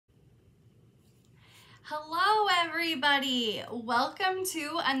Hello everybody! Welcome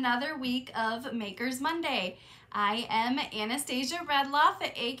to another week of Makers Monday. I am Anastasia Redloff,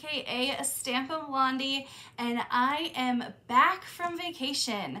 aka Stampin' Blondie, and I am back from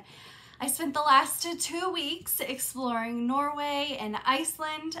vacation. I spent the last 2 weeks exploring Norway and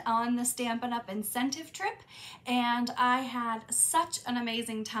Iceland on the Stampin' Up! Incentive trip, and I had such an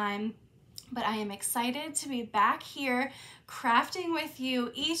amazing time. But I am excited to be back here crafting with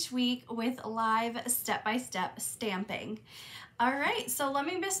you each week with live step-by-step stamping. All right, so let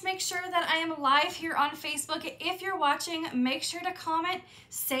me just make sure that I am live here on Facebook. If you're watching, make sure to comment,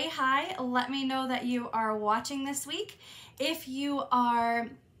 say hi, let me know that you are watching this week. If you are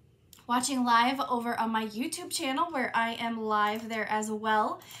watching live over on my YouTube channel where I am live there as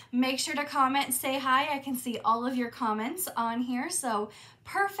well, make sure to comment, say hi. I can see all of your comments on here, so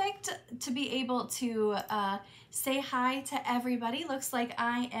perfect to be able to say hi to everybody. Looks like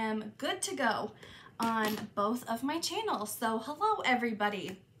I am good to go on both of my channels, so hello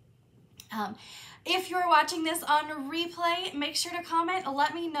everybody. If you're watching this on replay, make sure to comment,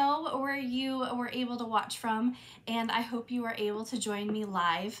 let me know where you were able to watch from, and I hope you are able to join me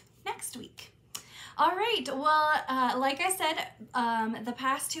live next week. All right, well, like I said, the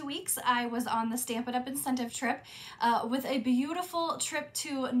past 2 weeks I was on the Stampin' Up! Incentive trip with a beautiful trip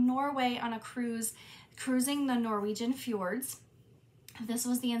to Norway on a cruise, cruising the Norwegian fjords. This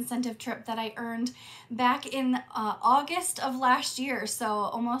was the incentive trip that I earned back in August of last year, so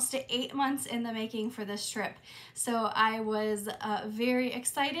almost 8 months in the making for this trip. So I was very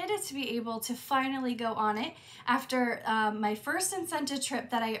excited to be able to finally go on it after my first incentive trip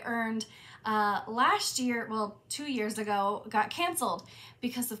that I earned last year, well, 2 years ago, got canceled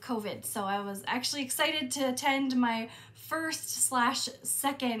because of COVID. So I was actually excited to attend my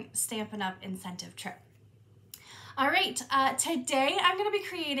first/second Stampin' Up! Incentive trip. All right, today I'm going to be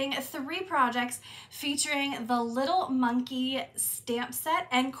creating 3 projects featuring the Little Monkey stamp set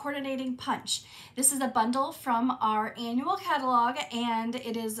and coordinating punch. This is a bundle from our annual catalog, and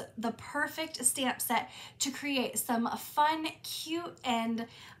it is the perfect stamp set to create some fun, cute, and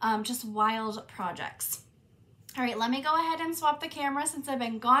just wild projects. All right, let me go ahead and swap the camera since I've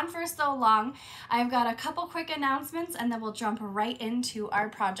been gone for so long. I've got a couple quick announcements, and then we'll jump right into our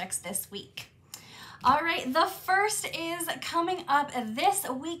projects this week. All right, the first is coming up this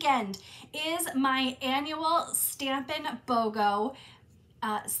weekend is my annual Stampin' BOGO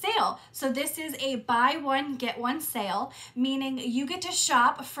sale. So this is a buy one, get one sale, meaning you get to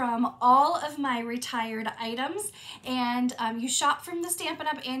shop from all of my retired items, and you shop from the Stampin'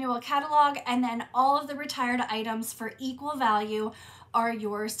 Up! Annual catalog, and then all of the retired items for equal value are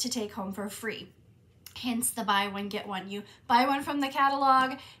yours to take home for free. Hence the buy one, get one. You buy one from the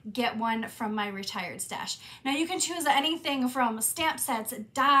catalog, get one from my retired stash. Now you can choose anything from stamp sets,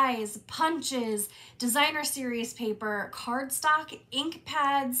 dies, punches, designer series paper, cardstock, ink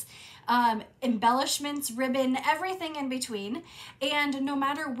pads, embellishments, ribbon, everything in between. And no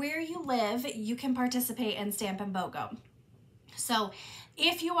matter where you live, you can participate in Stampin' BOGO. So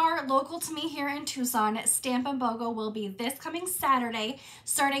if you are local to me here in Tucson, Stampin' BOGO will be this coming Saturday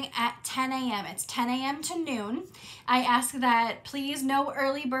starting at 10 a.m. It's 10 a.m. to noon. I ask that please no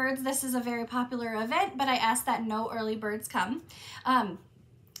early birds. This is a very popular event, but I ask that no early birds come.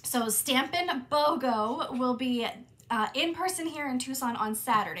 So Stampin' BOGO will be in person here in Tucson on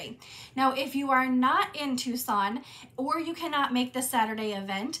Saturday. Now, if you are not in Tucson or you cannot make the Saturday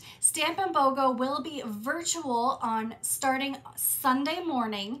event, Stampin' BOGO will be virtual on starting Sunday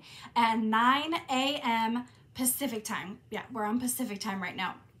morning at 9 a.m. Pacific time. Yeah, we're on Pacific time right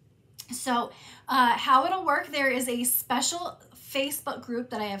now. So how it'll work, there is a special Facebook group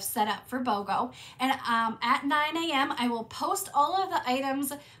that I have set up for BOGO, and at 9 a.m. I will post all of the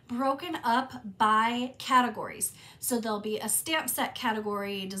items broken up by categories. So there'll be a stamp set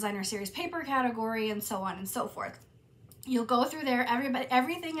category, designer series paper category, and so on and so forth. You'll go through there,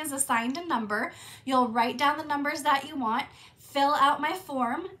 everything is assigned a number. You'll write down the numbers that you want, fill out my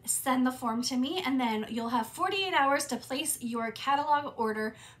form, send the form to me, and then you'll have 48 hours to place your catalog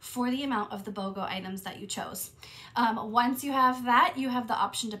order for the amount of the BOGO items that you chose. Once you have that, you have the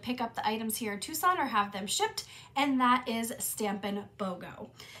option to pick up the items here in Tucson or have them shipped, and that is Stampin'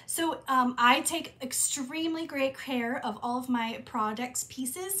 BOGO. So I take extremely great care of all of my projects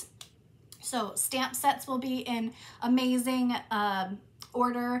pieces. So stamp sets will be in amazing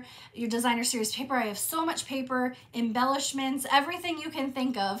order. Your designer series paper, I have so much paper, embellishments, everything you can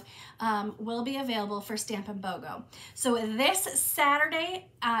think of will be available for Stampin' BOGO. So this Saturday,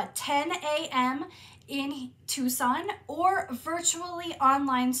 10 a.m. in Tucson or virtually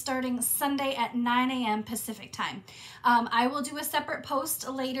online starting Sunday at 9 a.m. Pacific time. I will do a separate post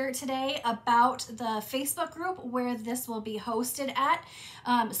later today about the Facebook group where this will be hosted at.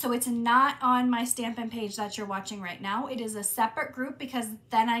 So it's not on my Stampin' page that you're watching right now. It is a separate group because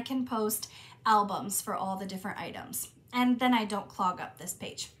then I can post albums for all the different items. And then I don't clog up this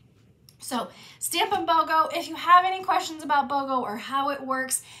page. So Stampin' BOGO, if you have any questions about BOGO or how it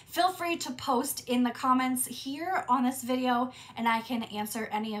works, feel free to post in the comments here on this video and I can answer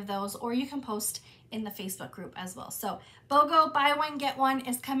any of those, or you can post in the Facebook group as well. So BOGO Buy One Get One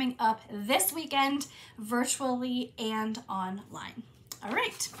is coming up this weekend, virtually and online. All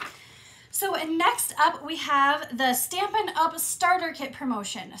right. So next up, we have the Stampin' Up! Starter Kit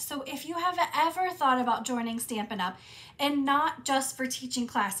promotion. So if you have ever thought about joining Stampin' Up! And not just for teaching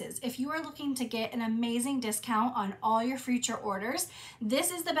classes, if you are looking to get an amazing discount on all your future orders,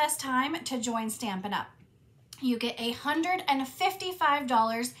 this is the best time to join Stampin' Up! You get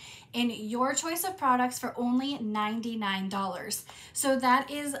 $155 in your choice of products for only $99. So that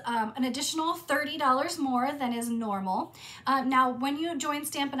is an additional $30 more than is normal. Now, when you join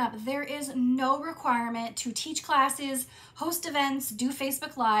Stampin' Up!, there is no requirement to teach classes, host events, do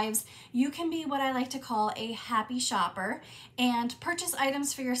Facebook Lives. You can be what I like to call a happy shopper and purchase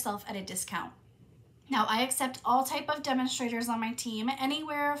items for yourself at a discount. Now, I accept all type of demonstrators on my team,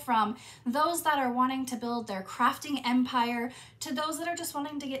 anywhere from those that are wanting to build their crafting empire to those that are just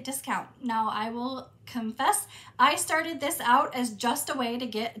wanting to get discount. Now, I will confess, I started this out as just a way to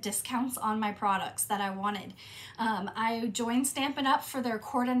get discounts on my products that I wanted. I joined Stampin' Up! For their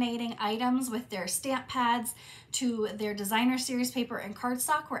coordinating items with their stamp pads to their designer series paper and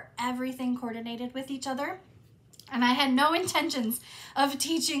cardstock, where everything coordinated with each other. And I had no intentions of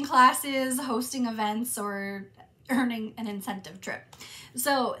teaching classes, hosting events, or earning an incentive trip.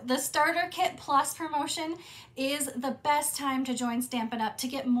 So the Starter Kit Plus promotion is the best time to join Stampin' Up! To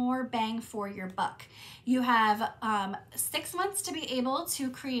get more bang for your buck. You have 6 months to be able to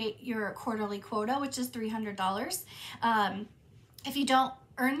create your quarterly quota, which is $300. If you don't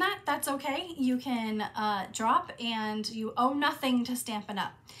earn that, that's okay. You can drop and you owe nothing to Stampin'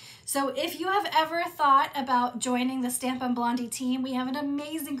 Up! So if you have ever thought about joining the Stampin' Blondie team, we have an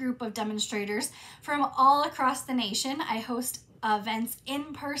amazing group of demonstrators from all across the nation. I host events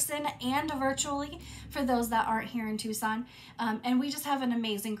in person and virtually for those that aren't here in Tucson. And we just have an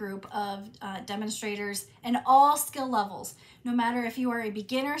amazing group of demonstrators and all skill levels. No matter if you are a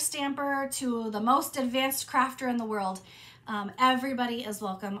beginner stamper to the most advanced crafter in the world, everybody is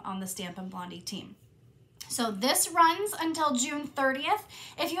welcome on the Stampin' Blondie team. So this runs until June 30th.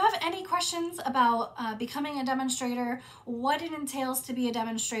 If you have any questions about becoming a demonstrator, what it entails to be a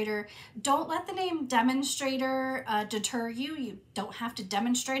demonstrator, don't let the name demonstrator deter you. You don't have to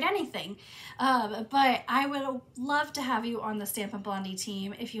demonstrate anything. But I would love to have you on the Stampin' Blondie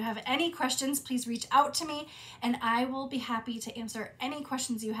team. If you have any questions, please reach out to me and I will be happy to answer any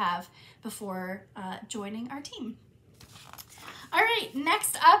questions you have before joining our team. All right,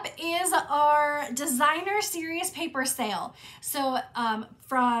 next up is our designer series paper sale. So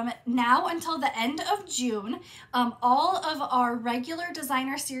from now until the end of June, all of our regular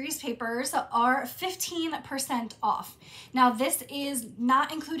designer series papers are 15% off. Now this is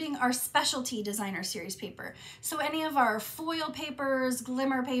not including our specialty designer series paper. So any of our foil papers,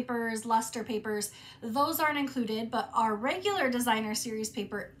 glimmer papers, luster papers, those aren't included, but our regular designer series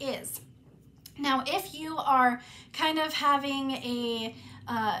paper is. Now, if you are kind of having a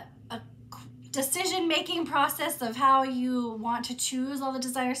decision-making process of how you want to choose all the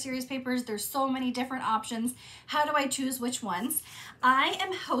designer series papers, there's so many different options. How do I choose which ones? I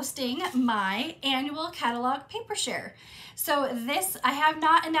am hosting my annual catalog paper share. So this, I have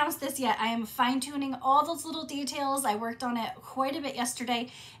not announced this yet. I am fine-tuning all those little details. I worked on it quite a bit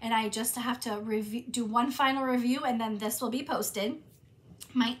yesterday, and I just have to do one final review, and then this will be posted.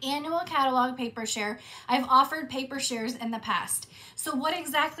 My annual catalog paper share, I've offered paper shares in the past. So what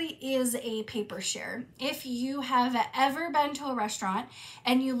exactly is a paper share? If you have ever been to a restaurant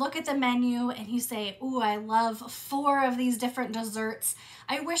and you look at the menu and you say, ooh, I love 4 of these different desserts.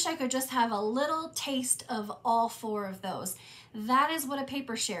 I wish I could just have a little taste of all 4 of those. That is what a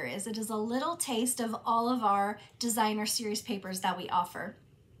paper share is. It is a little taste of all of our designer series papers that we offer.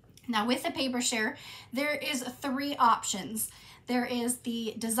 Now with the paper share, there is 3 options. There is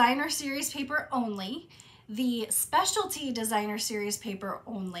the designer series paper only, the specialty designer series paper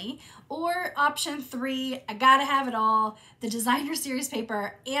only, or option 3, I gotta have it all, the designer series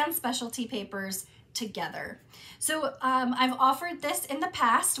paper and specialty papers together. So I've offered this in the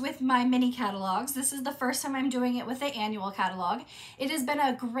past with my mini catalogs. This is the first time I'm doing it with the annual catalog. It has been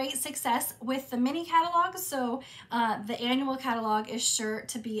a great success with the mini catalog, so the annual catalog is sure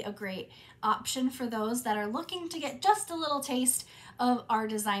to be a great option for those that are looking to get just a little taste of our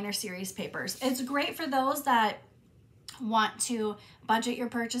designer series papers. It's great for those that want to budget your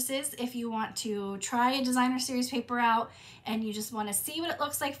purchases. If you want to try a designer series paper out and you just want to see what it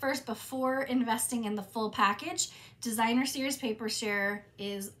looks like first before investing in the full package, designer series paper share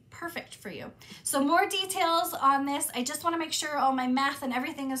is perfect for you. So more details on this. I just want to make sure all my math and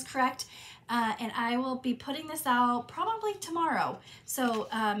everything is correct. And I will be putting this out probably tomorrow. So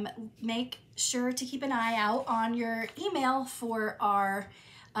make sure to keep an eye out on your email for our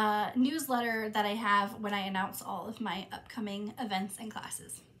newsletter that I have when I announce all of my upcoming events and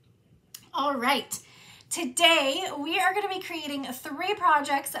classes. All right, today we are going to be creating 3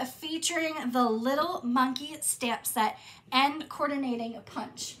 projects featuring the Little Monkey stamp set and coordinating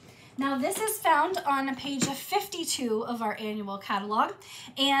punch. Now this is found on page 52 of our annual catalog,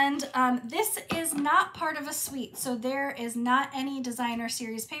 and this is not part of a suite, so there is not any designer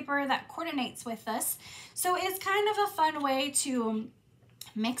series paper that coordinates with this. So it's kind of a fun way to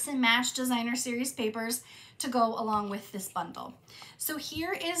mix and match designer series papers to go along with this bundle. So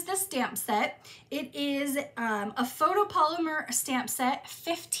here is the stamp set. It is a photopolymer stamp set,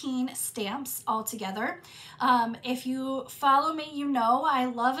 15 stamps altogether. If you follow me, you know I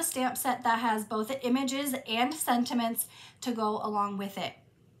love a stamp set that has both images and sentiments to go along with it.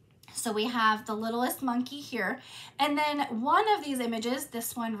 So we have the littlest monkey here, and then one of these images,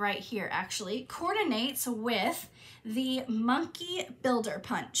 this one right here actually, coordinates with the monkey builder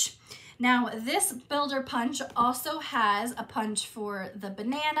punch. Now this builder punch also has a punch for the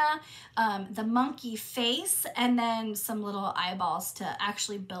banana, the monkey face, and then some little eyeballs to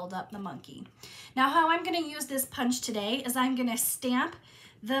actually build up the monkey. Now how I'm going to use this punch today is I'm going to stamp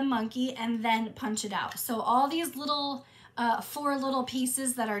the monkey and then punch it out. So all these little 4 little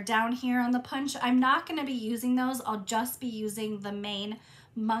pieces that are down here on the punch, I'm not going to be using those. I'll just be using the main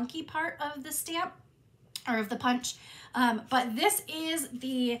monkey part of the stamp or of the punch. But this is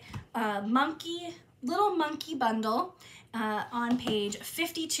the little monkey bundle on page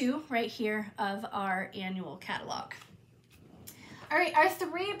 52 right here of our annual catalog. All right, our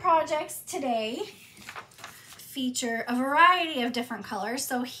 3 projects today feature a variety of different colors.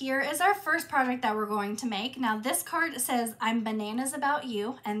 So here is our first project that we're going to make. Now this card says, "I'm bananas about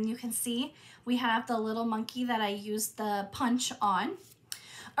you," and you can see we have the little monkey that I used the punch on.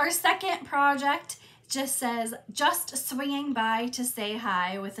 Our second project just says, "Just swinging by to say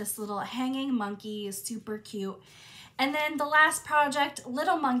hi," with this little hanging monkey, super cute. And then the last project,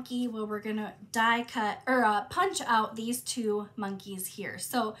 Little Monkey, where we're gonna die cut or punch out these 2 monkeys here.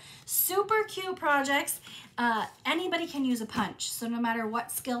 So super cute projects. Anybody can use a punch. So no matter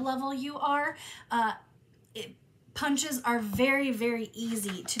what skill level you are, punches are very, very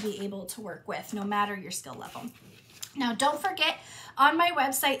easy to be able to work with, no matter your skill level. Now don't forget, on my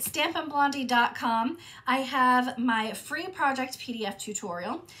website, stampinblondie.com, I have my free project PDF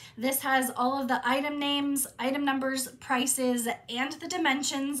tutorial. This has all of the item names, item numbers, prices, and the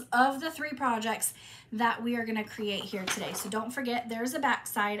dimensions of the 3 projects that we are going to create here today. So don't forget, there's a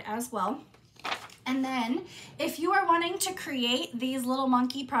backside as well. And then if you are wanting to create these little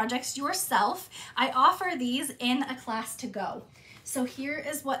monkey projects yourself, I offer these in a class to go. So here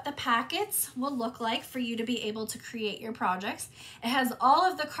is what the packets will look like for you to be able to create your projects. It has all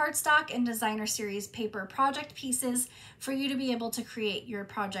of the cardstock and designer series paper project pieces for you to be able to create your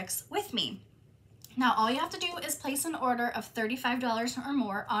projects with me. Now all you have to do is place an order of $35 or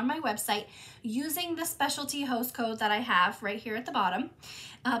more on my website using the specialty host code that I have right here at the bottom.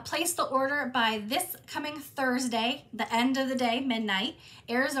 Place the order by this coming Thursday, the end of the day, midnight,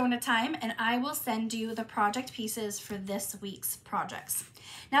 Arizona time, and I will send you the project pieces for this week's projects.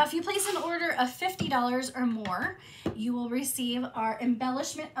 Now if you place an order of $50 or more, you will receive our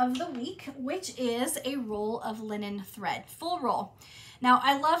embellishment of the week, which is a roll of linen thread, full roll. Now,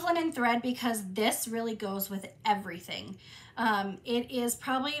 I love linen thread because this really goes with everything. It is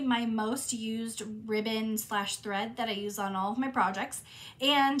probably my most used ribbon / thread that I use on all of my projects.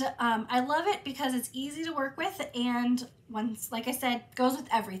 And I love it because it's easy to work with and once, like I said, goes with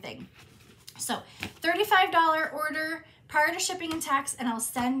everything. So $35 order prior to shipping and tax, and I'll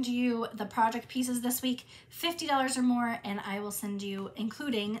send you the project pieces this week, $50 or more, and I will send you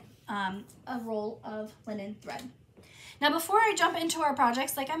including a roll of linen thread. Now, before I jump into our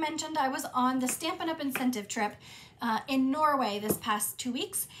projects, like I mentioned, I was on the Stampin' Up! Incentive trip in Norway this past 2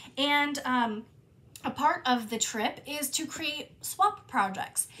 weeks, and a part of the trip is to create swap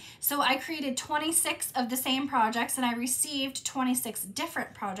projects. So I created 26 of the same projects and I received 26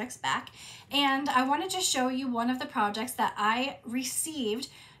 different projects back. And I wanted to show you one of the projects that I received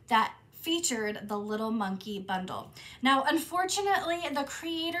that featured the Little Monkey bundle. Now, unfortunately, the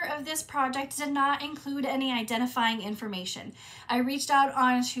creator of this project did not include any identifying information. I reached out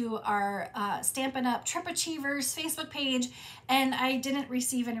onto our Stampin' Up! Trip Achievers Facebook page and I didn't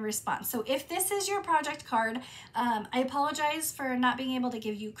receive any response. So if this is your project card, I apologize for not being able to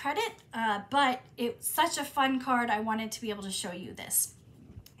give you credit, but it's such a fun card, I wanted to be able to show you this.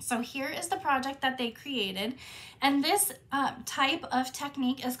 So here is the project that they created, and this type of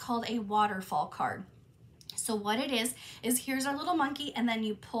technique is called a waterfall card. So what it is here's our little monkey, and then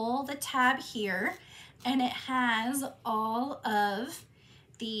you pull the tab here, and it has all of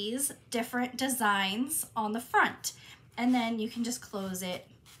these different designs on the front, and then you can just close it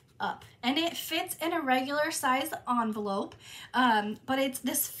up. And it fits in a regular size envelope, but it's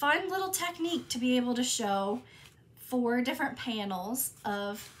this fun little technique to be able to show 4 different panels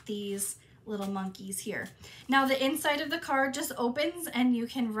of these little monkeys here. Now the inside of the card just opens and you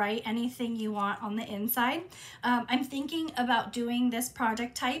can write anything you want on the inside. I'm thinking about doing this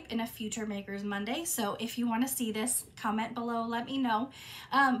project type in a future Makers Monday, so if you want to see this, comment below, let me know.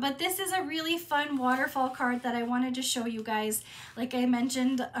 But this is a really fun waterfall card that I wanted to show you guys. Like I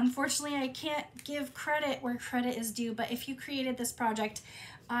mentioned, unfortunately I can't give credit where credit is due, but if you created this project,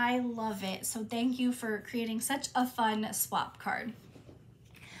 I love it. So thank you for creating such a fun swap card.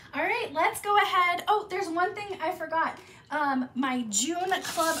 All right, let's go ahead. Oh, there's one thing I forgot. My June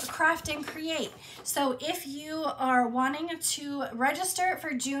Club Craft and Create. So if you are wanting to register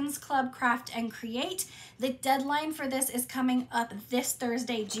for June's Club Craft and Create, the deadline for this is coming up this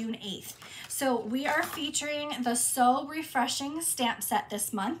Thursday, June 8th. So we are featuring the So Refreshing stamp set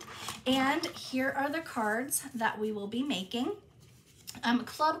this month. And here are the cards that we will be making.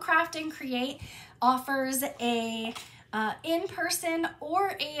 Club Craft and Create offers a in-person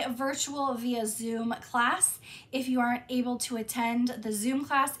or a virtual via Zoom class. If you aren't able to attend the Zoom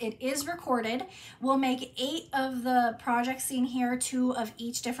class, it is recorded. We'll make 8 of the projects seen here, 2 of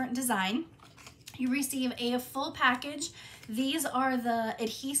each different design. You receive a full package. These are the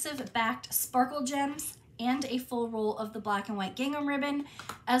adhesive backed sparkle gems and a full roll of the black and white gingham ribbon,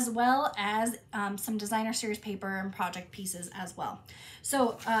 as well as some designer series paper and project pieces as well.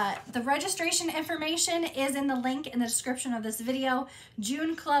 So the registration information is in the link in the description of this video.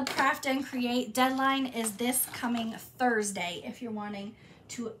 June Club Craft and Create deadline is this coming Thursday if you're wanting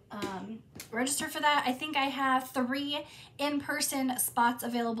to register for that. I think I have 3 in-person spots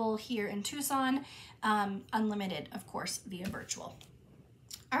available here in Tucson, unlimited, of course, via virtual.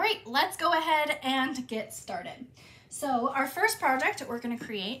 All right, let's go ahead and get started. So our first project we're going to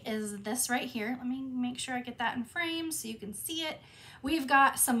create is this right here. Let me make sure I get that in frame so you can see it. We've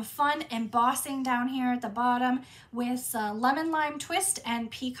got some fun embossing down here at the bottom with lemon lime twist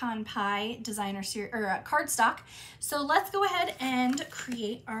and pecan pie designer series or cardstock. So let's go ahead and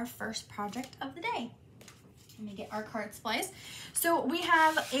create our first project of the day. Let me get our card supplies. So we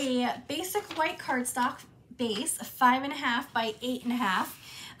have a basic white cardstock base, 5.5 by 8.5.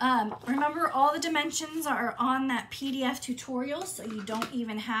 Remember, all the dimensions are on that PDF tutorial, so you don't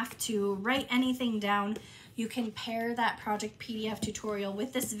even have to write anything down. You can pair that project PDF tutorial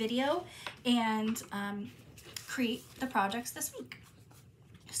with this video and create the projects this week.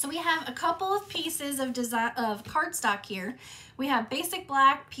 So we have a couple of pieces of cardstock here. We have basic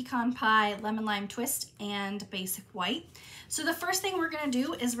black, pecan pie, lemon lime twist, and basic white. So the first thing we're going to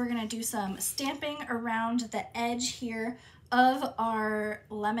do is we're going to do some stamping around the edge here of our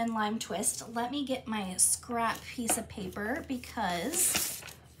lemon lime twist. Let me get my scrap piece of paper because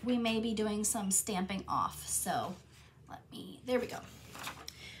we may be doing some stamping off. So there we go.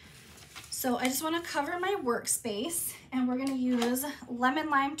 So I just want to cover my workspace, and we're going to use lemon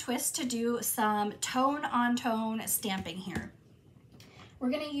lime twist to do some tone on tone stamping here. We're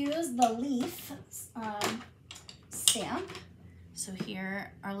going to use the leaf stamp. So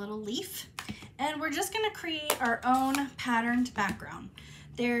here, our little leaf. And we're just going to create our own patterned background.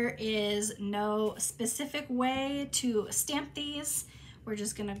 There is no specific way to stamp these. We're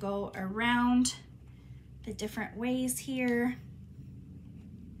just going to go around the different ways here.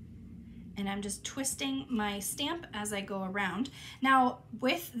 And I'm just twisting my stamp as I go around. Now,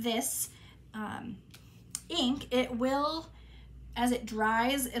 with this ink, it will, as it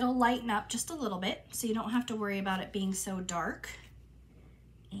dries, it'll lighten up just a little bit, so you don't have to worry about it being so dark.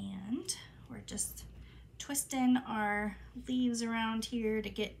 And we're just twisting our leaves around here to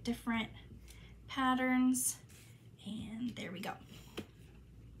get different patterns. And there we go.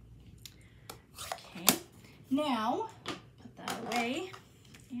 Okay, now put that away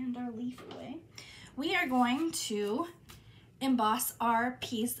and our leaf away. We are going to emboss our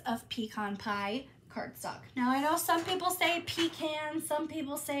piece of pecan pie cardstock. Now I know some people say pecan, some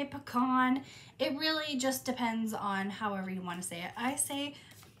people say pecan. It really just depends on however you want to say it. I say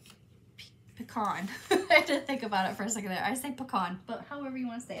pecan. I had to think about it for a second there. I say pecan, but however you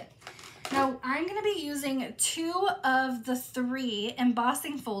want to say it. Now I'm going to be using 2 of the 3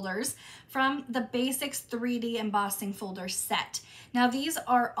 embossing folders from the Basics 3D embossing folder set. Now these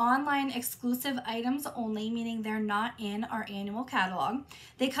are online exclusive items only, meaning they're not in our annual catalog.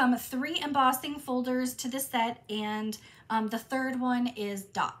 They come 3 embossing folders to the set, and the 3rd one is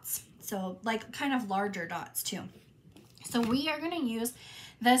dots. So like kind of larger dots too. So we are going to use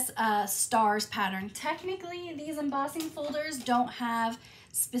this stars pattern. Technically these embossing folders don't have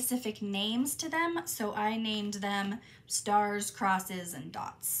specific names to them, so I named them stars, crosses, and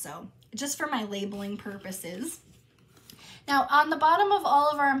dots. So just for my labeling purposes. Now on the bottom of all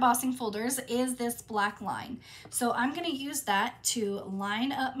of our embossing folders is this black line. So I'm going to use that to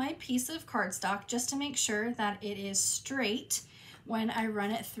line up my piece of cardstock just to make sure that it is straight when I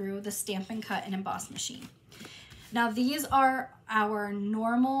run it through the Stampin' Cut and Emboss machine. Now these are our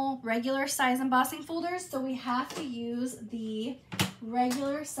normal regular size embossing folders, so we have to use the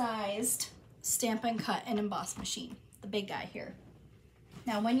regular sized Stampin' Cut and Emboss machine, the big guy here.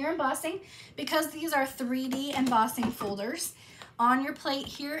 Now when you're embossing, because these are 3D embossing folders, on your plate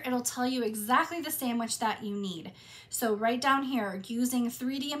here it'll tell you exactly the sandwich that you need. So right down here, using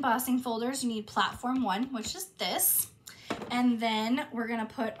 3D embossing folders, you need platform 1, which is this, and then we're gonna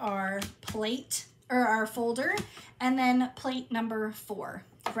put our plate or our folder, and then plate number 4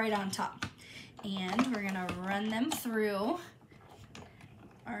 right on top. And we're gonna run them through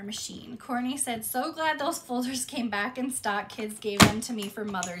our machine. Courtney said, so glad those folders came back in stock. Kids gave them to me for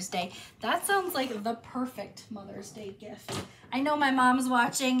Mother's Day. That sounds like the perfect Mother's Day gift. I know my mom's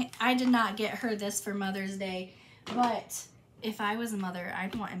watching. I did not get her this for Mother's Day, but if I was a mother,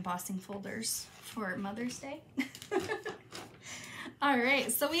 I'd want embossing folders for Mother's Day. All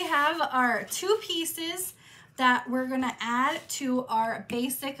right, so we have our 2 pieces that we're gonna add to our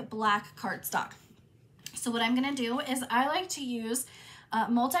basic black cardstock. So what I'm gonna do is I like to use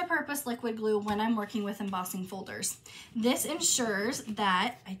multi-purpose liquid glue when I'm working with embossing folders. This ensures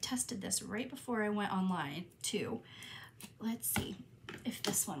that, I tested this right before I went online too. Let's see if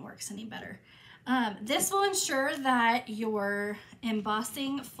this one works any better. This will ensure that your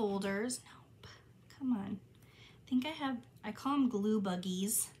embossing folders, nope, come on. I think I call them glue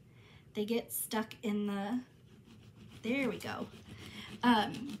buggies. They get stuck in the, there we go.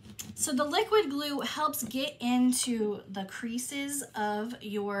 So the liquid glue helps get into the creases of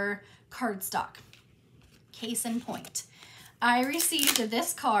your cardstock. Case in point, I received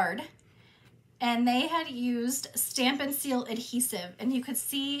this card and they had used Stampin' Seal adhesive, and you could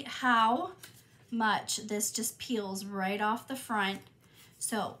see how much this just peels right off the front.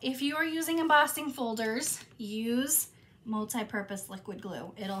 So if you are using embossing folders, use multi-purpose liquid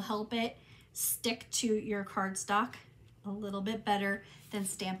glue. It'll help it stick to your cardstock a little bit better than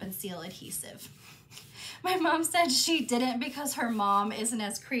Stampin' Seal adhesive. My mom said she didn't because her mom isn't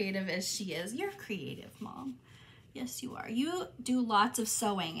as creative as she is. You're creative, Mom. Yes, you are. You do lots of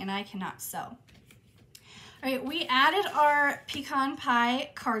sewing and I cannot sew. All right, we added our pecan pie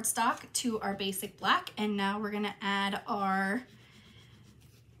cardstock to our basic black, and now we're gonna add our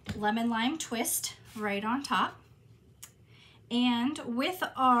lemon lime twist right on top. And with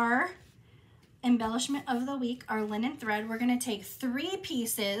our embellishment of the week, our linen thread, we're going to take 3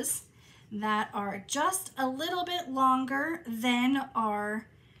 pieces that are just a little bit longer than our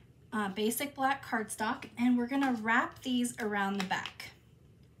basic black cardstock, and we're going to wrap these around the back.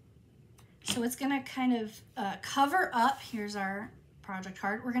 So it's going to kind of cover up, here's our project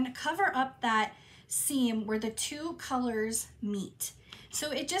card, we're going to cover up that seam where the 2 colors meet.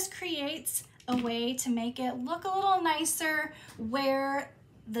 So it just creates a way to make it look a little nicer where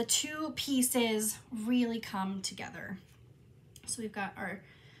the 2 pieces really come together. So we've got our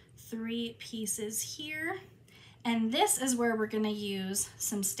 3 pieces here, and this is where we're going to use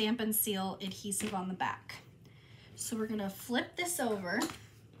some Stampin' Seal adhesive on the back. So we're going to flip this over,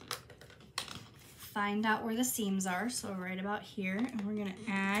 find out where the seams are, so right about here, and we're going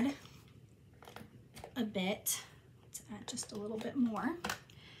to add a bit, let's add just a little bit more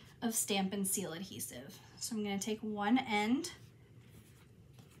of Stampin' Seal adhesive. So I'm going to take one end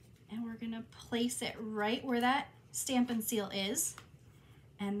and we're going to place it right where that Stampin' Seal is,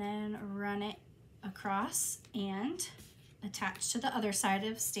 and then run it across and attach to the other side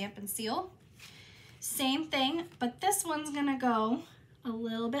of Stampin' Seal. Same thing, but this one's going to go a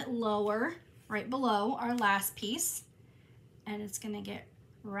little bit lower right below our last piece, and it's gonna get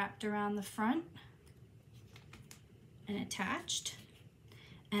wrapped around the front and attached.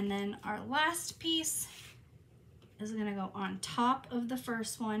 And then our last piece is gonna go on top of the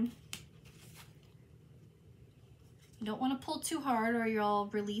first one. You don't wanna pull too hard or you'll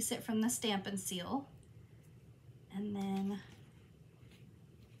release it from the Stampin' Seal. And then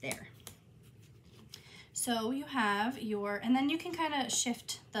there. So you have your, and then you can kind of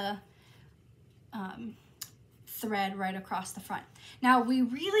shift the thread right across the front. Now we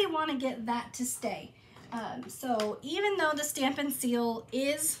really want to get that to stay. So even though the Stampin' Seal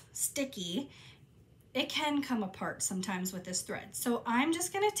is sticky, it can come apart sometimes with this thread. So I'm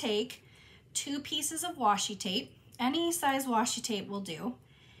just going to take 2 pieces of washi tape, any size washi tape will do,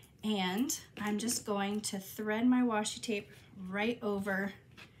 and I'm just going to thread my washi tape right over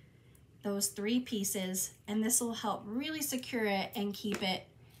those 3 pieces, and this will help really secure it and keep it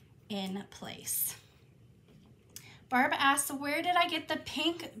in place. Barb asks, where did I get the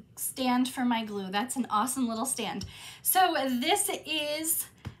pink stand for my glue? That's an awesome little stand. So this is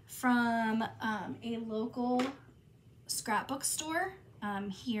from a local scrapbook store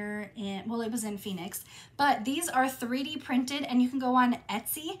here in, well, it was in Phoenix, but these are 3D printed, and you can go on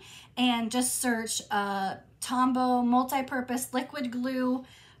Etsy and just search Tombow multi-purpose liquid glue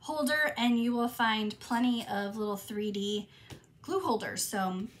holder, and you will find plenty of little 3D glue holders.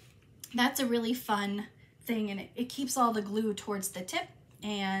 So that's a really fun thing, and it keeps all the glue towards the tip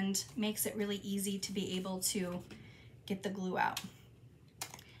and makes it really easy to be able to get the glue out.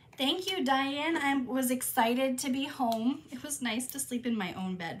 Thank you, Diane. I was excited to be home. It was nice to sleep in my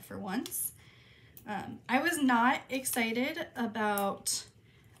own bed for once. I was not excited about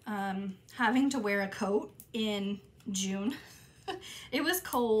having to wear a coat in June. It was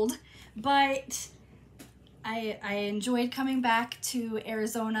cold, but I enjoyed coming back to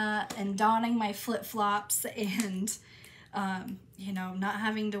Arizona and donning my flip-flops and, you know, not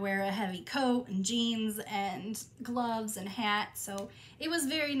having to wear a heavy coat and jeans and gloves and hat. So it was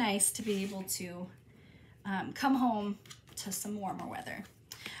very nice to be able to come home to some warmer weather.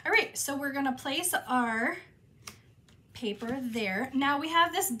 All right, so we're gonna place our paper there. Now we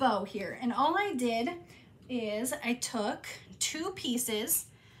have this bow here, and all I did is I took 2 pieces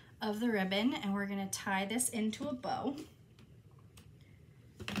of the ribbon, and we're gonna tie this into a bow.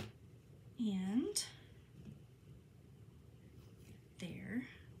 And there.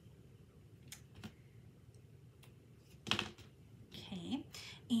 Okay,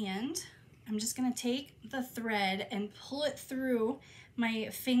 and I'm just gonna take the thread and pull it through my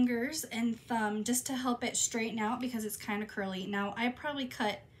fingers and thumb just to help it straighten out because it's kind of curly. Now I probably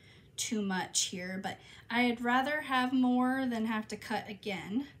cut too much here, but I'd rather have more than have to cut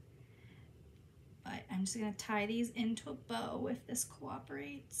again. But I'm just gonna tie these into a bow if this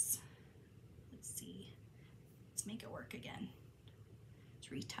cooperates. Let's see, let's make it work again.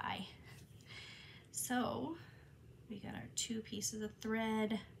 Let's retie. So we got our 2 pieces of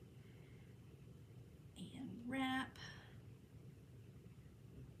thread and wrap.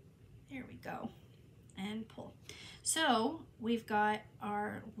 There we go, and pull. So we've got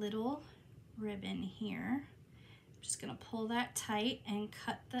our little ribbon here. I'm just gonna pull that tight and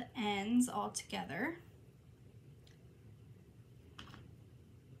cut the ends all together.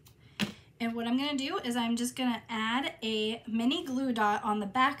 And what I'm gonna do is I'm just gonna add a mini glue dot on the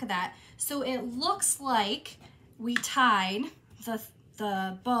back of that so it looks like we tied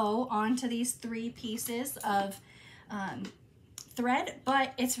the bow onto these 3 pieces of thread,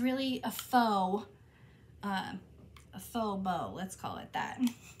 but it's really a faux bow, let's call it that.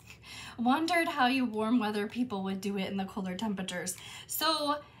 Wondered how you warm weather people would do it in the colder temperatures.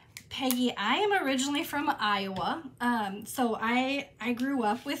 So Peggy, I am originally from Iowa, so I grew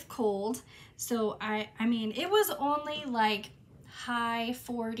up with cold. So I mean, it was only like high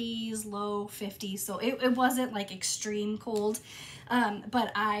 40s, low 50s, so it wasn't like extreme cold,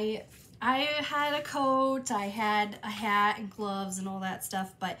 but I had a coat, I had a hat and gloves and all that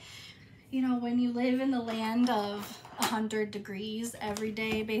stuff, but you know, when you live in the land of 100 degrees every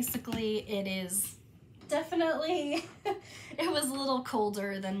day, basically, it is definitely, it was a little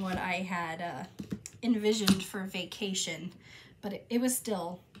colder than what I had envisioned for vacation, but it was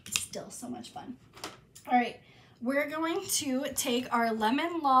still so much fun. All right, we're going to take our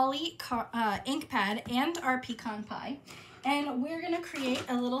Lemon Lolly ink pad and our pecan pie, and we're gonna create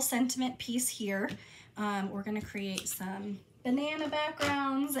a little sentiment piece here. We're gonna create some banana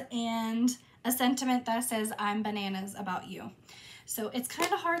backgrounds and a sentiment that says, I'm bananas about you. So it's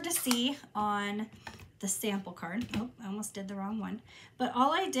kind of hard to see on the sample card. Oh, I almost did the wrong one. But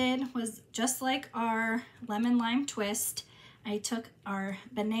all I did was, just like our lemon lime twist, I took our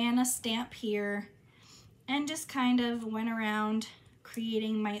banana stamp here and just kind of went around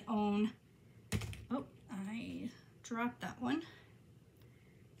creating my own. Oh, I dropped that one.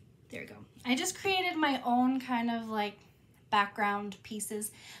 There we go. I just created my own kind of like background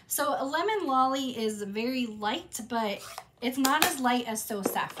pieces. So a Lemon Lolly is very light, but it's not as light as So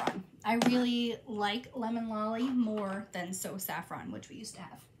Saffron. I really like Lemon Lolly more than So Saffron, which we used to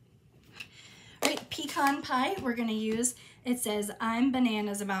have. All right, Pecan Pie we're gonna use. It says, I'm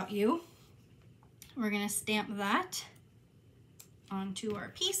bananas about you. We're gonna stamp that onto our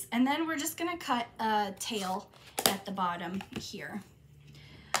piece, and then we're just gonna cut a tail at the bottom here.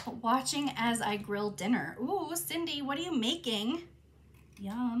 Watching as I grill dinner. Ooh, Cindy, what are you making?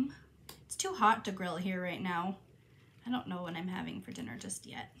 Yum. It's too hot to grill here right now. I don't know what I'm having for dinner just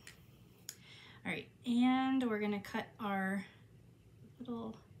yet. All right, and we're gonna cut our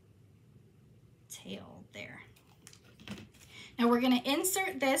little tail there. Now we're gonna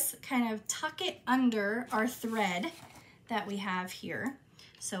insert this, kind of tuck it under our thread that we have here.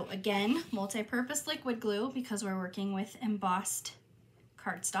 So again, multi-purpose liquid glue because we're working with embossed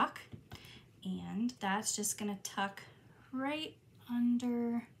cardstock. And that's just gonna tuck right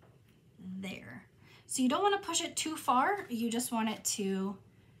under there. So you don't wanna push it too far, you just want it to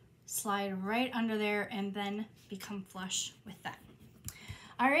slide right under there and then become flush with that.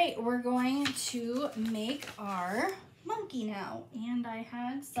 All right, we're going to make our monkey now. And I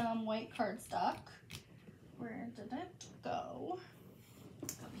had some white cardstock. Where did it go?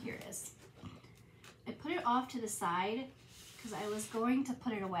 Oh, here it is. I put it off to the side because I was going to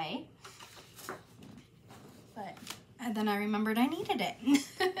put it away. And then I remembered I needed it.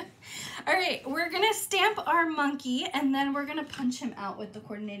 All right, we're gonna stamp our monkey and then we're gonna punch him out with the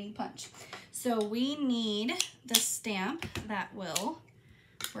coordinating punch. So we need the stamp that will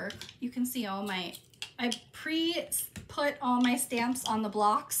work. You can see I pre-put all my stamps on the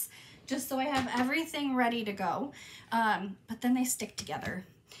blocks just so I have everything ready to go, but then they stick together.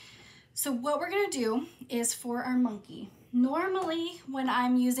 So what we're gonna do is for our monkey, normally when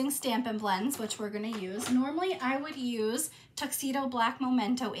I'm using Stampin' Blends, which we're gonna use, normally I would use Tuxedo Black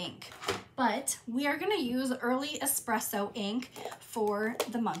Memento ink, but we are gonna use Early Espresso ink for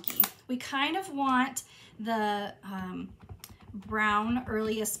the monkey. We kind of want the brown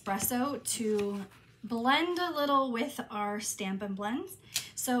Early Espresso to blend a little with our Stampin' Blends.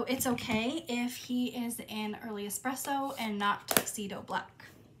 So it's okay if he is in Early Espresso and not Tuxedo Black.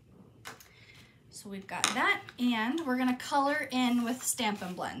 So we've got that, and we're gonna color in with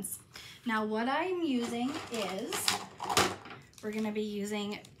Stampin' Blends. Now what I'm using is, we're gonna be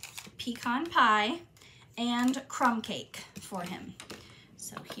using Pecan Pie and Crumb Cake for him.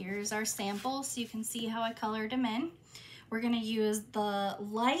 So here's our sample so you can see how I colored him in. We're gonna use the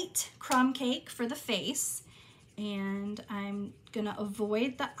light Crumb Cake for the face, and I'm gonna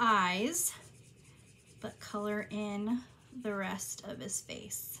avoid the eyes, but color in the rest of his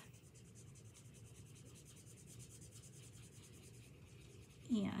face.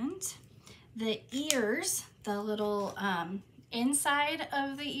 And the ears, the little inside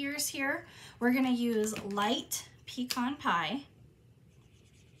of the ears here, we're gonna use light Pecan Pie.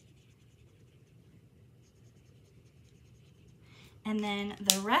 And then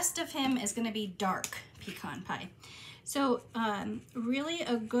the rest of him is gonna be dark Pecan Pie. So really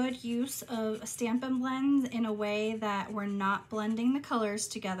a good use of Stampin' Blends in a way that we're not blending the colors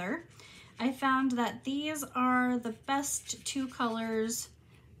together. I found that these are the best two colors,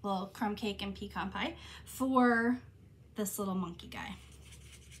 well, Crumb Cake and Pecan Pie, for this little monkey guy.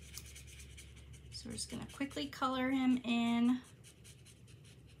 So we're just gonna quickly color him in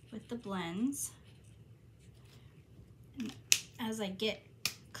with the blends. And as I get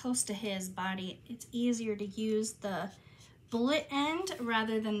close to his body, it's easier to use the bullet end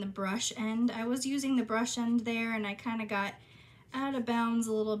rather than the brush end. I was using the brush end there and I kind of got out of bounds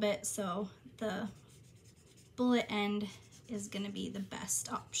a little bit, so the bullet end is gonna be the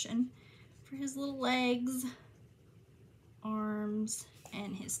best option for his little legs, arms,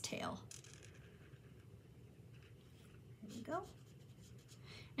 and his tail. There we go.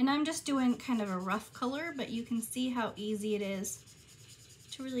 And I'm just doing kind of a rough color, but you can see how easy it is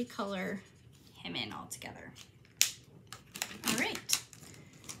to really color him in all together. All right,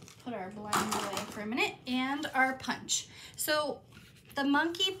 put our blend away for a minute, and our punch. So the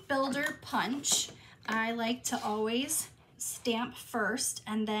Monkey Builder punch, I like to always stamp first,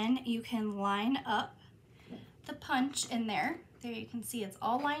 and then you can line up the punch in there. There you can see it's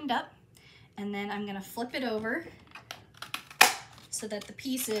all lined up, and then I'm gonna flip it over so that the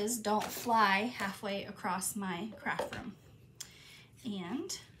pieces don't fly halfway across my craft room.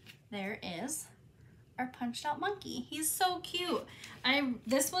 And there is our punched out monkey. He's so cute.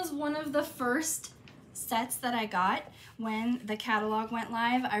 This was one of the first sets that I got when the catalog went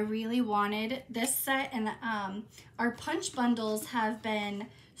live. I really wanted this set, and our punch bundles have been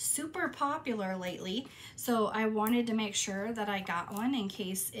super popular lately, so I wanted to make sure that I got one in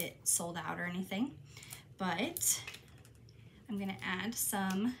case it sold out or anything. But I'm gonna add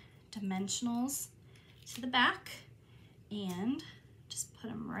some dimensionals to the back and just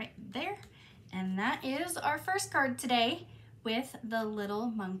put them right there. And that is our first card today with the Little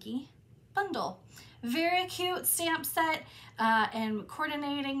Monkey bundle. Very cute stamp set and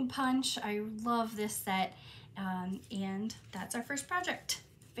coordinating punch. I love this set, and that's our first project.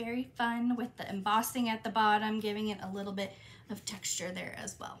 Very fun with the embossing at the bottom, giving it a little bit of texture there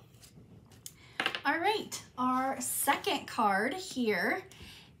as well. All right, our second card here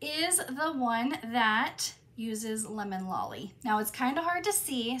is the one that uses Lemon Lolly. Now it's kind of hard to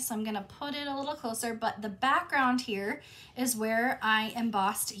see, so I'm gonna put it a little closer, but the background here is where I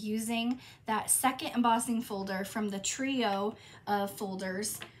embossed using that second embossing folder from the trio of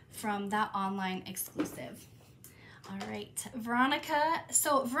folders from that online exclusive. All right, Veronica.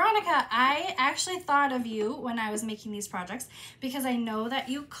 So Veronica, I actually thought of you when I was making these projects because I know that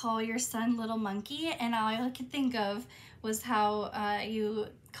you call your son Little Monkey, and all I could think of was how you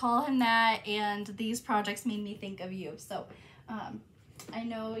call him that, and these projects made me think of you. So I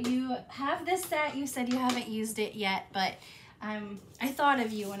know you have this set. You said you haven't used it yet, but I thought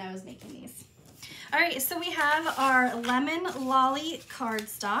of you when I was making these. All right, so we have our Lemon Lolly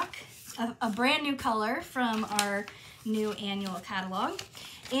cardstock, a brand new color from our new annual catalog.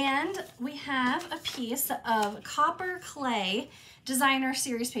 And we have a piece of Copper Clay Designer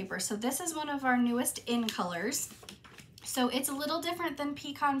Series paper. So this is one of our newest in colors. So it's a little different than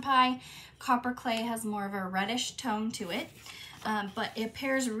Pecan Pie. Copper Clay has more of a reddish tone to it, but it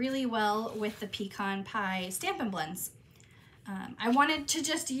pairs really well with the Pecan Pie Stampin' Blends. I wanted to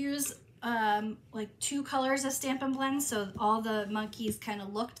just use like 2 colors of Stampin' Blends, so all the monkeys kind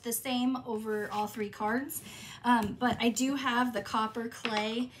of looked the same over all 3 cards. But I do have the Copper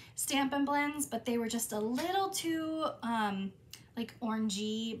Clay Stampin' Blends, but they were just a little too like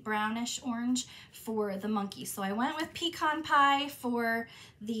orangey, brownish orange for the monkey. So I went with Pecan Pie for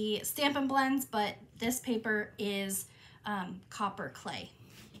the Stampin' Blends, but this paper is Copper Clay.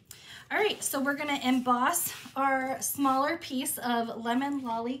 All right, so we're gonna emboss our smaller piece of Lemon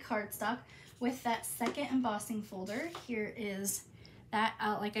Lolly cardstock with that second embossing folder. Here is that,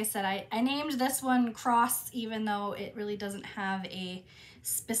 like I said, I named this one Cross, even though it really doesn't have a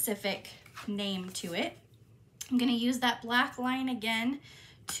specific name to it. I'm gonna use that black line again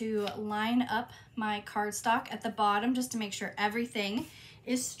to line up my cardstock at the bottom just to make sure everything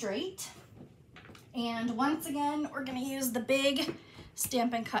is straight. And once again, we're gonna use the big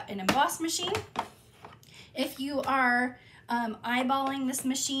Stampin' Cut and Emboss machine. If you are eyeballing this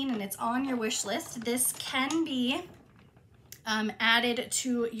machine and it's on your wish list, this can be added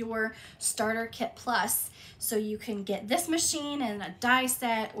to your Starter Kit Plus. So you can get this machine and a die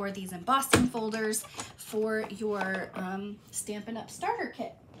set or these embossing folders for your Stampin' Up! Starter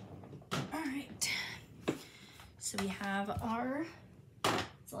Kit. All right, so we have our,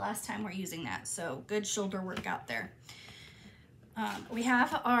 it's the last time we're using that, so good shoulder work out there. We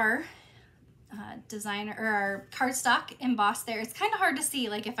have our designer, or our cardstock embossed there. It's kind of hard to see,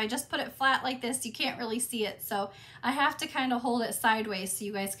 like if I just put it flat like this, you can't really see it, so I have to kind of hold it sideways so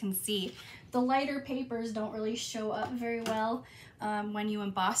you guys can see. The lighter papers don't really show up very well when you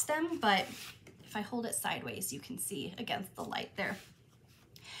emboss them, but if I hold it sideways, you can see against the light there.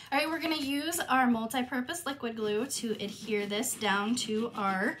 All right, we're gonna use our multi-purpose liquid glue to adhere this down to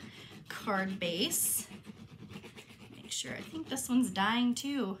our card base. Make sure, I think this one's dying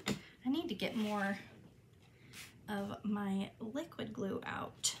too. I need to get more of my liquid glue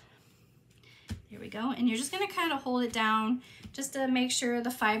out. There we go, and you're just gonna kind of hold it down just to make sure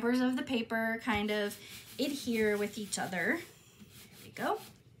the fibers of the paper kind of adhere with each other. There we go.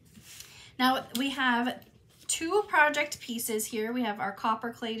 Now we have 2 project pieces here. We have our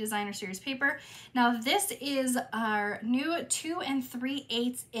Copper Clay Designer Series paper. Now this is our new 2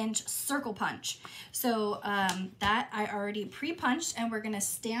 3/8 inch circle punch. So that I already pre-punched, and we're gonna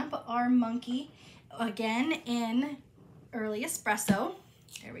stamp our monkey again in Early Espresso.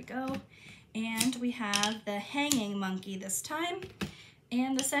 There we go. And we have the hanging monkey this time,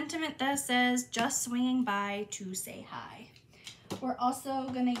 and the sentiment that says, just swinging by to say hi. We're also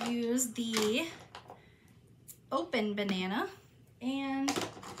gonna use the open banana, and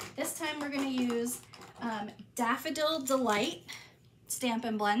this time we're gonna use Daffodil Delight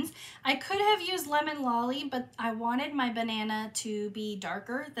Stampin' Blends. I could have used Lemon Lolly, but I wanted my banana to be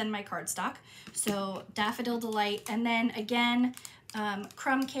darker than my cardstock. So Daffodil Delight, and then again,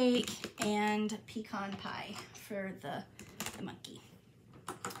 crumb cake and pecan pie for the monkey.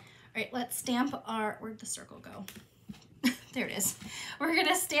 All right, let's stamp our, where'd the circle go? There it is. We're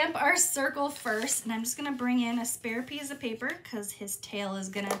gonna stamp our circle first, and I'm just gonna bring in a spare piece of paper because his tail is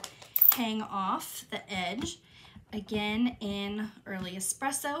gonna hang off the edge. Again, in Early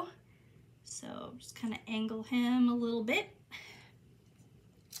Espresso. So just kind of angle him a little bit.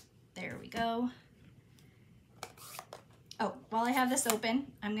 There we go. Oh, while I have this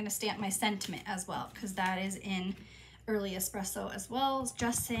open, I'm gonna stamp my sentiment as well, because that is in Early Espresso as well.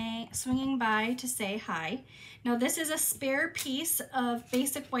 Just saying, swinging by to say hi. Now this is a spare piece of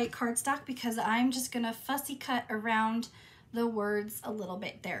basic white cardstock because I'm just gonna fussy cut around the words a little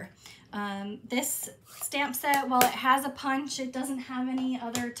bit there. This stamp set, while it has a punch, it doesn't have any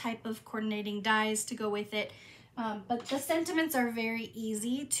other type of coordinating dies to go with it. But the sentiments are very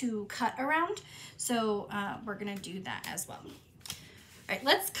easy to cut around, so we're gonna do that as well. All right,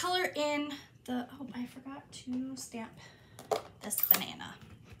 let's color in the, oh, I forgot to stamp this banana.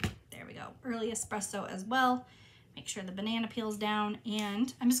 There we go, Early Espresso as well. Make sure the banana peels down,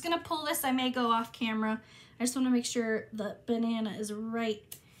 and I'm just gonna pull this, I may go off camera. I just wanna make sure the banana is right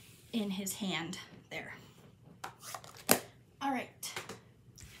in his hand there. All right,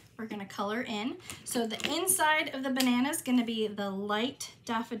 we're gonna color in. So the inside of the banana is gonna be the light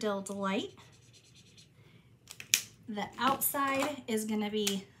Daffodil Delight. The outside is gonna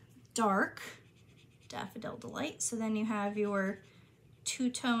be dark Daffodil Delight. So then you have your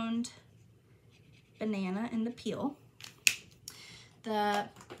two-toned banana in the peel. The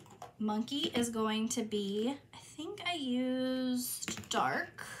monkey is going to be, I think I used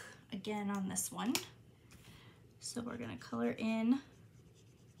dark again on this one. So we're gonna color in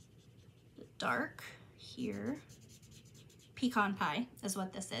the dark here. Pecan pie is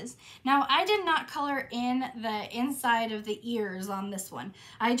what this is. Now I did not color in the inside of the ears on this one.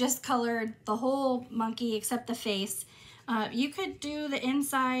 I just colored the whole monkey except the face. You could do the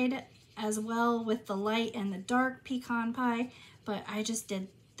inside as well with the light and the dark pecan pie, but I just did,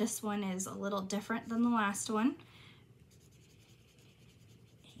 this one is a little different than the last one.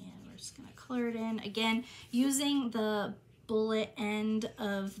 And we're just gonna color it in. Again, using the bullet end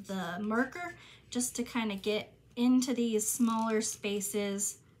of the marker just to kind of get into these smaller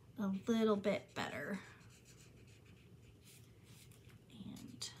spaces a little bit better.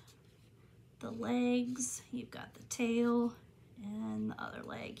 And the legs, you've got the tail and the other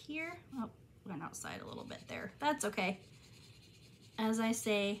leg here. Oh, went outside a little bit there. That's okay. As I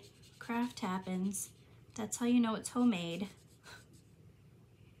say, craft happens. That's how you know it's homemade.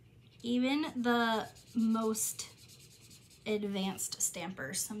 Even the most advanced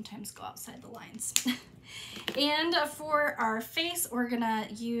stampers sometimes go outside the lines. And for our face, we're gonna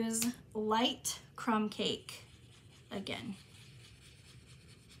use light crumb cake again.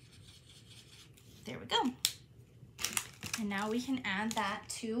 There we go. And now we can add that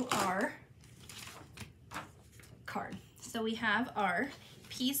to our card. So we have our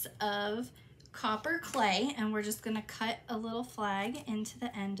piece of copper clay, and we're just gonna cut a little flag into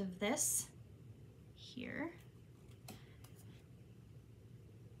the end of this here.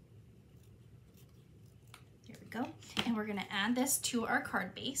 There we go. And we're gonna add this to our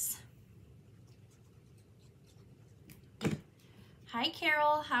card base. Hi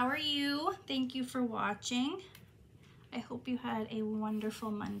Carol, how are you? Thank you for watching. I hope you had a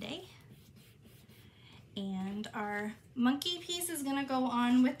wonderful Monday. And our monkey piece is gonna go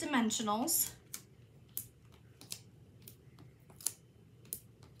on with dimensionals.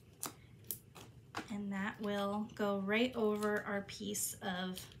 And that will go right over our piece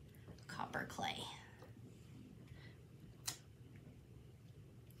of copper clay.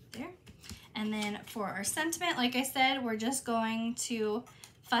 There. And then for our sentiment, like I said, we're just going to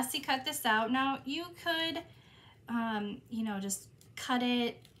fussy cut this out. Now you could, you know, just cut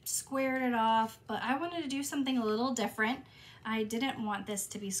it, squared it off, but I wanted to do something a little different. I didn't want this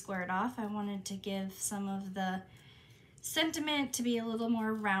to be squared off. I wanted to give some of the sentiment to be a little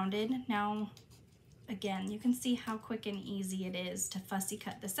more rounded. Now, again, you can see how quick and easy it is to fussy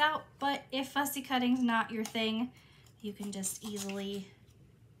cut this out, but if fussy cutting's not your thing, you can just easily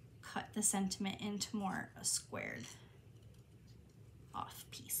cut the sentiment into more a squared off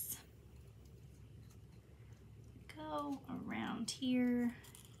piece. Go around here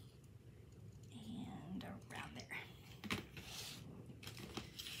and around there.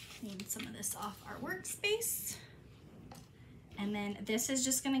 Need some of this off our workspace. And then this is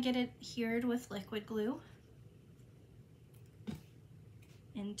just gonna get adhered with liquid glue.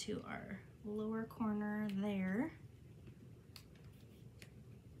 into our lower corner there.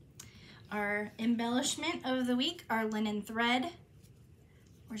 Our embellishment of the week, our linen thread.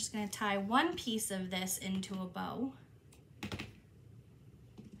 We're just going to tie one piece of this into a bow.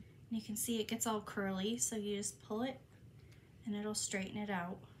 You can see it gets all curly, so you just pull it and it'll straighten it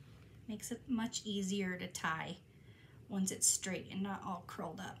out. Makes it much easier to tie once it's straight and not all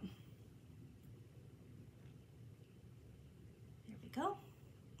curled up. There we go.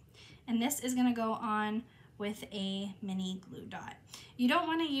 And this is gonna go on with a mini glue dot. You don't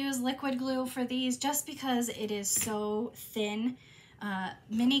wanna use liquid glue for these just because it is so thin.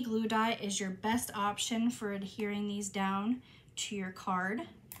 Mini glue dot is your best option for adhering these down to your card.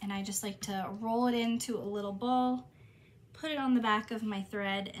 And I just like to roll it into a little ball, put it on the back of my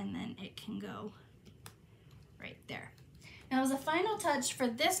thread, and then it can go right there. Now, as a final touch for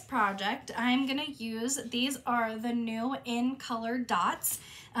this project, I'm gonna use, these are the new In Color dots.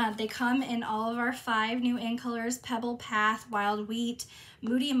 They come in all of our 5 new In Colors: Pebble Path, Wild Wheat,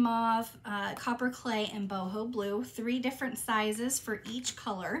 Moody Mauve, Copper Clay, and Boho Blue. 3 different sizes for each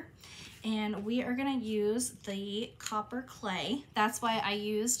color. And we are gonna use the Copper Clay. That's why I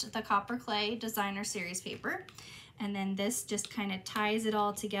used the Copper Clay Designer Series paper. And then this just kind of ties it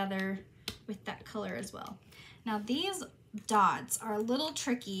all together with that color as well. Now these dots are a little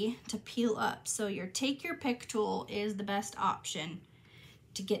tricky to peel up, so your take your pick tool is the best option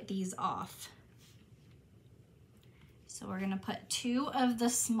to get these off. So we're gonna put 2 of the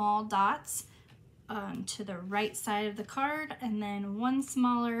small dots to the right side of the card, and then 1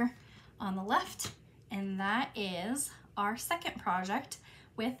 smaller on the left, and that is our second project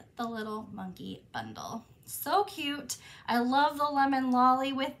with the little monkey bundle. So cute. I love the lemon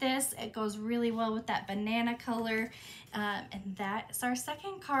lolly with this. It goes really well with that banana color, and that is our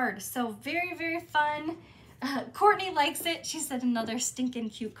second card. So very, very fun. Courtney likes it. She said another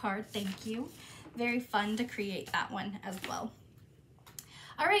stinking cute card. Thank you. Very fun to create that one as well.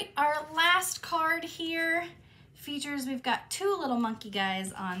 All right, our last card here features, we've got 2 little monkey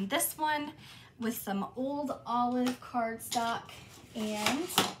guys on this one with some Old Olive cardstock and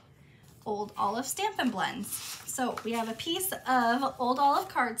Old Olive Stampin' Blends. So we have a piece of Old Olive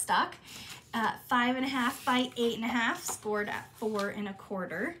cardstock, 5.5 by 8.5, scored at 4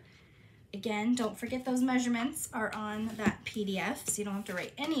 1/4. Again, don't forget those measurements are on that PDF, so you don't have to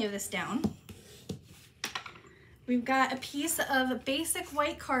write any of this down. We've got a piece of basic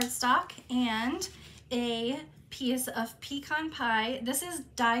white cardstock and a piece of pecan pie. This is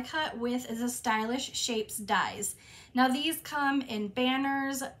die cut with the Stylish Shapes dies. Now these come in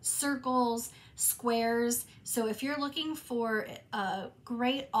banners, circles, squares. So if you're looking for a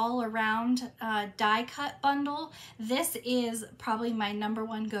great all around die cut bundle, this is probably my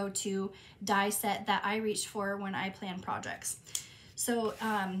 #1 go-to die set that I reach for when I plan projects. So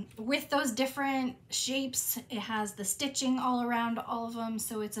with those different shapes, it has the stitching all around all of them.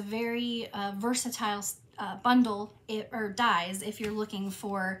 So it's a very versatile bundle or dies if you're looking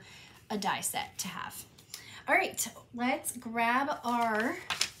for a die set to have. All right, let's grab our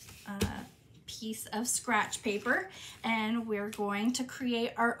piece of scratch paper, and we're going to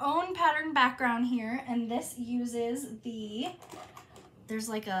create our own pattern background here. And this uses there's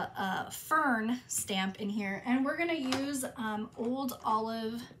like a fern stamp in here, and we're gonna use Old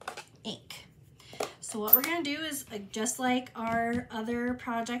Olive ink. So what we're gonna do is, just like our other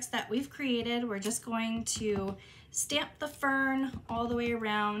projects that we've created, we're just going to stamp the fern all the way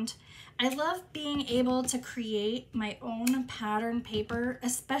around. I love being able to create my own pattern paper,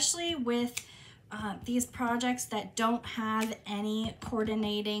 especially with these projects that don't have any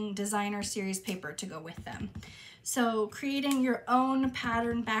coordinating designer series paper to go with them. So creating your own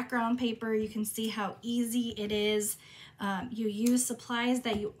pattern background paper, you can see how easy it is. You use supplies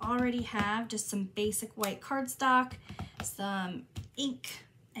that you already have, just some basic white cardstock, some ink,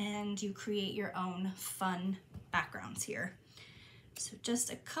 and you create your own fun backgrounds here. So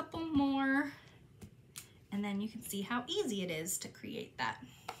just a couple more, and then you can see how easy it is to create that.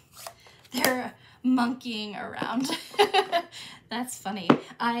 They're monkeying around. That's funny.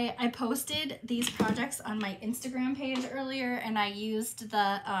 I posted these projects on my Instagram page earlier, and I used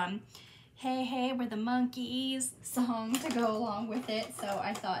the Hey Hey We're the Monkeys song to go along with it, so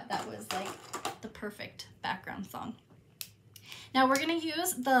I thought that was like the perfect background song. Now we're gonna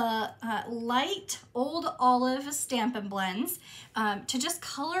use the light Old Olive Stampin' Blends to just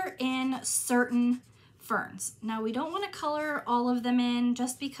color in certain ferns. Now we don't want to color all of them in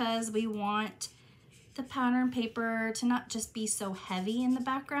just because we want the pattern paper to not just be so heavy in the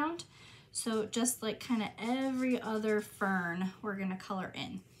background. So just like kind of every other fern we're gonna color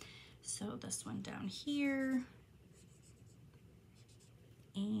in. So this one down here.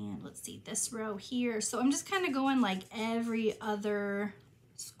 And let's see, this row here. So I'm just kind of going like every other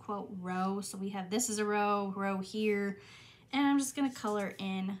quote row. So we have this is a row here, and I'm just gonna color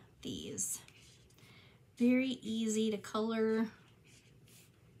in these. Very easy to color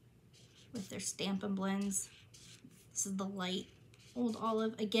with their Stampin' Blends. This is the light Old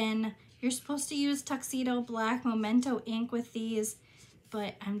Olive. Again, you're supposed to use Tuxedo Black Memento ink with these,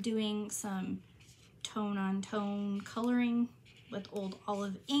 but I'm doing some tone on tone coloring with Old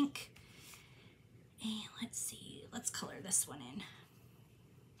Olive ink. And let's see, let's color this one in.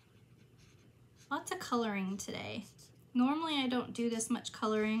 Lots of coloring today. Normally I don't do this much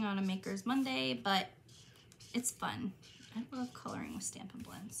coloring on a Maker's Monday, but it's fun. I love coloring with Stampin'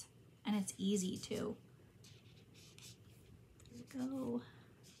 Blends, and it's easy too. There we go.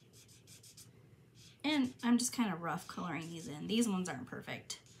 And I'm just kind of rough coloring these in. These ones aren't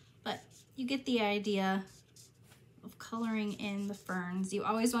perfect, but you get the idea of coloring in the ferns. You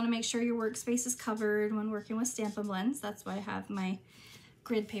always want to make sure your workspace is covered when working with Stampin' Blends. That's why I have my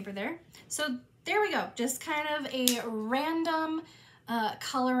grid paper there. So there we go, just kind of a random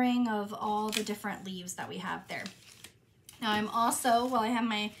coloring of all the different leaves that we have there. Now I'm also, while I have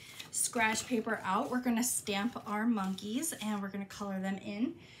my scratch paper out, we're gonna stamp our monkeys and we're gonna color them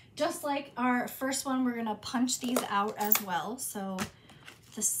in. Just like our first one, we're gonna punch these out as well. So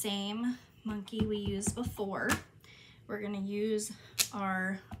the same monkey we used before. We're gonna use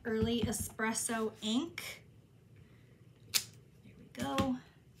our Early Espresso ink. There we go.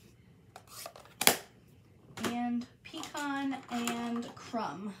 And Pecan and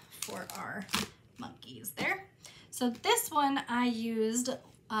Crumb for our monkeys there. So this one I used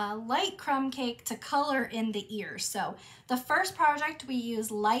light crumb cake to color in the ears. So the first project we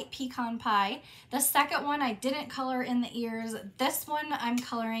used light pecan pie. The second one I didn't color in the ears. This one I'm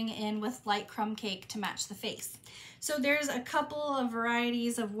coloring in with light crumb cake to match the face. So there's a couple of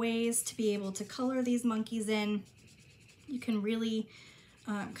varieties of ways to be able to color these monkeys in. You can really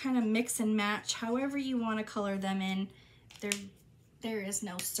kind of mix and match however you want to color them in. There is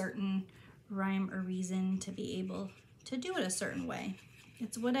no certain rhyme or reason to be able to do it a certain way.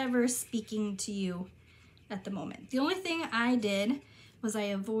 It's whatever's speaking to you at the moment. The only thing I did was I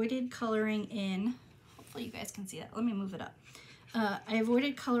avoided coloring in, hopefully you guys can see that, let me move it up. I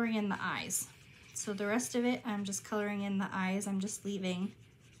avoided coloring in the eyes. So the rest of it, I'm just coloring in the eyes. I'm just leaving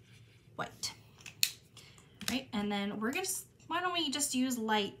white. Right, and then why don't we just use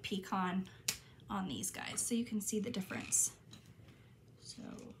light pecan on these guys so you can see the difference. So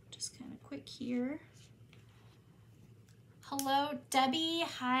just kind of quick here. Hello, Debbie.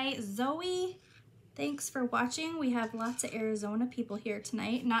 Hi, Zoe. Thanks for watching. We have lots of Arizona people here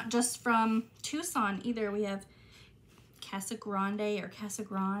tonight, not just from Tucson either. We have Casa Grande or Casa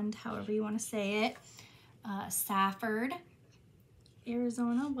Grande, however you want to say it. Safford,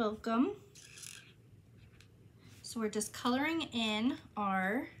 Arizona, welcome. So we're just coloring in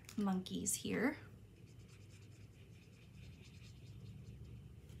our monkeys here.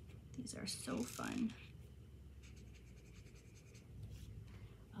 These are so fun.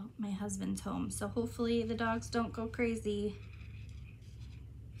 Oh, my husband's home, so hopefully the dogs don't go crazy.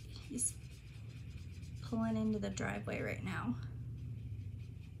 He's pulling into the driveway right now.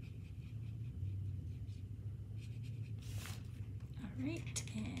 All right,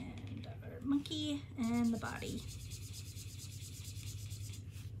 and our monkey and the body.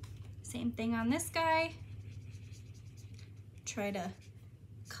 Same thing on this guy. Try to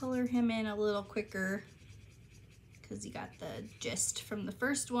color him in a little quicker because you got the gist from the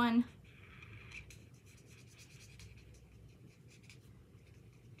first one.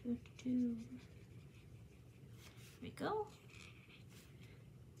 There we go.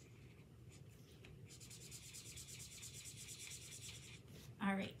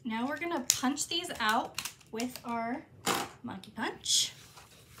 All right, now we're gonna punch these out with our Monkey Punch.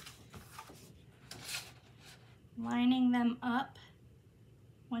 Lining them up.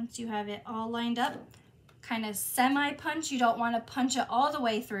 Once you have it all lined up, kind of semi-punch. You don't want to punch it all the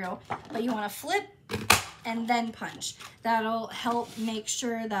way through, but you want to flip and then punch. That'll help make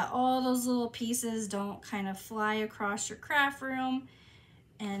sure that all those little pieces don't kind of fly across your craft room,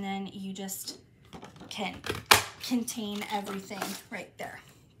 and then you just can contain everything right there.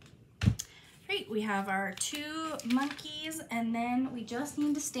 Great, we have our two monkeys, and then we just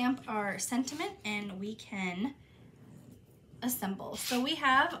need to stamp our sentiment and we can assemble. So we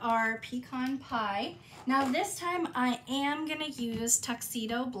have our pecan pie. Now this time I am gonna use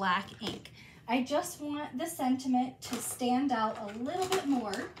Tuxedo Black ink. I just want the sentiment to stand out a little bit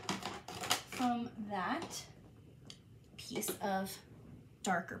more from that piece of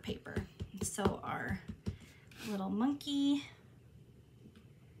darker paper. So our little monkey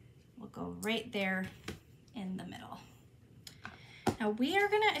will go right there in the middle. Now we are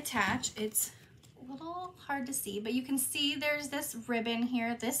gonna attach, it's a little hard to see, but you can see there's this ribbon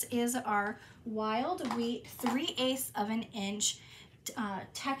here. This is our Wild Wheat 3/8 of an inch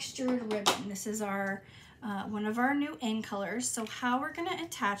textured ribbon. This is our one of our new in colors. So how we're gonna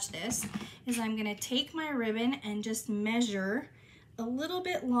attach this is I'm gonna take my ribbon and just measure a little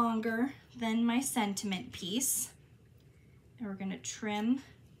bit longer than my sentiment piece. And we're gonna trim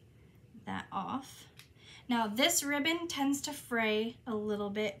that off. Now this ribbon tends to fray a little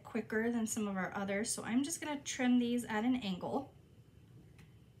bit quicker than some of our others, so I'm just gonna trim these at an angle.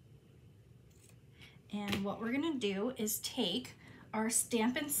 And what we're gonna do is take our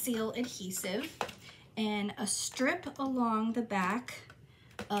Stampin' Seal adhesive and a strip along the back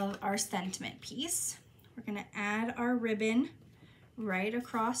of our sentiment piece. We're gonna add our ribbon right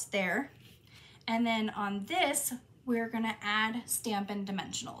across there. And then on this, we're gonna add Stampin'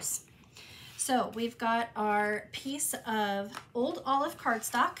 Dimensionals. So we've got our piece of Old Olive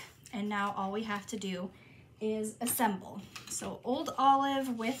cardstock, and now all we have to do is assemble. So Old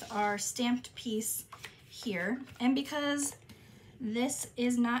Olive with our stamped piece here. And because this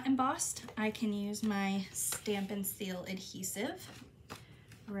is not embossed, I can use my Stampin' Seal adhesive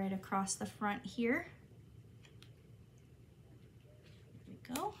right across the front here. There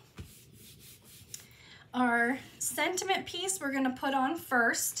we go. Our sentiment piece we're gonna put on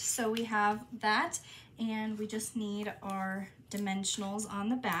first, so we have that, and we just need our dimensionals on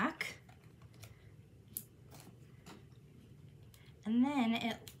the back. And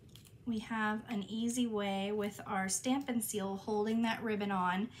then we have an easy way with our Stampin' Seal holding that ribbon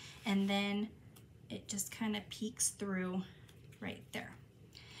on, and then it just kind of peeks through right there.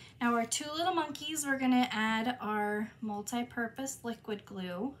 Now our two little monkeys, we're gonna add our multi-purpose liquid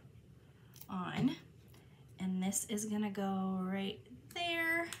glue on. And this is gonna go right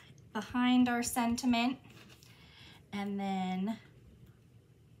there behind our sentiment, and then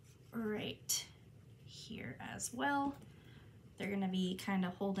right here as well. They're gonna be kind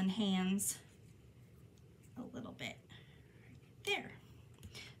of holding hands a little bit right there.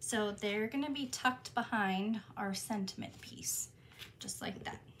 So they're gonna be tucked behind our sentiment piece, just like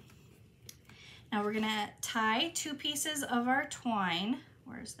that. Now we're gonna tie two pieces of our twine.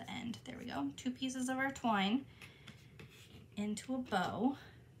 Where's the end? There we go. Two pieces of our twine into a bow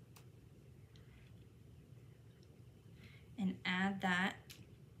and add that.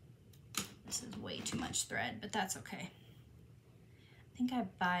 This is way too much thread, but that's okay. I think I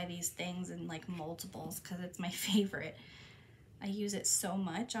buy these things in like multiples because it's my favorite. I use it so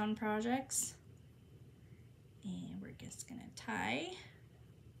much on projects. And we're just gonna tie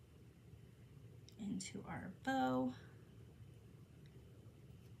into our bow.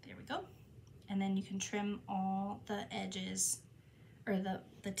 There we go. And then you can trim all the edges or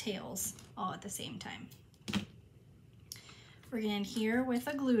the tails all at the same time. We're gonna end here with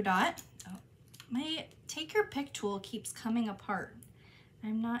a glue dot. Oh, my take your pick tool keeps coming apart.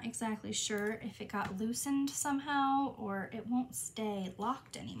 I'm not exactly sure if it got loosened somehow or it won't stay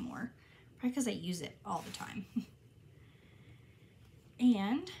locked anymore. Probably because I use it all the time.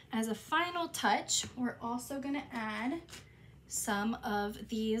 And as a final touch, we're also gonna add some of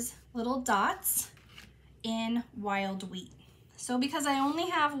these little dots in Wild Wheat. So because I only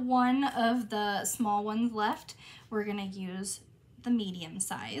have one of the small ones left, we're gonna use the medium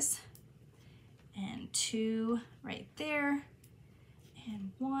size. And two right there,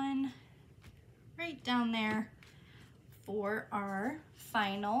 and one right down there for our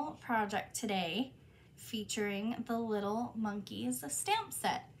final project today, featuring the Little Monkeys stamp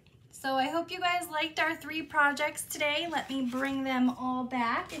set. So I hope you guys liked our 3 projects today. Let me bring them all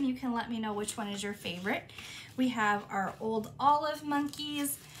back and you can let me know which one is your favorite. We have our Old Olive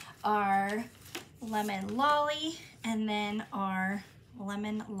monkeys, our Lemon Lolly, and then our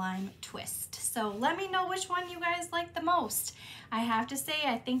Lemon Lime Twist. So let me know which one you guys like the most. I have to say,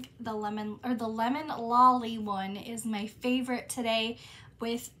 I think the Lemon Lolly one is my favorite today.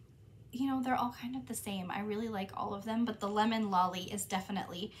 With, you know, they're all kind of the same. I really like all of them, but the Lemon Lolly is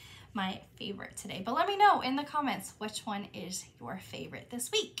definitely my favorite today. But let me know in the comments which one is your favorite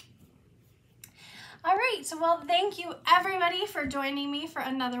this week. All right, well, thank you everybody for joining me for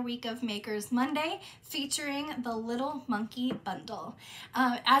another week of Makers Monday featuring the Little Monkey Bundle.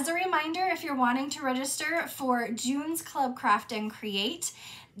 As a reminder, if you're wanting to register for June's Club Craft and Create,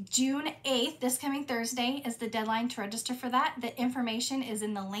 June 8th, this coming Thursday, is the deadline to register for that. The information is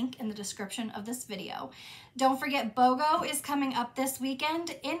in the link in the description of this video. Don't forget BOGO is coming up this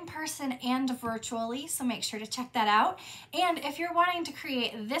weekend in person and virtually, so make sure to check that out. And if you're wanting to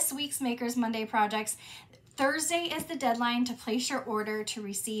create this week's Makers Monday projects, Thursday is the deadline to place your order to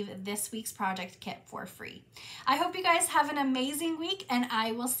receive this week's project kit for free. I hope you guys have an amazing week, and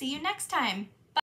I will see you next time.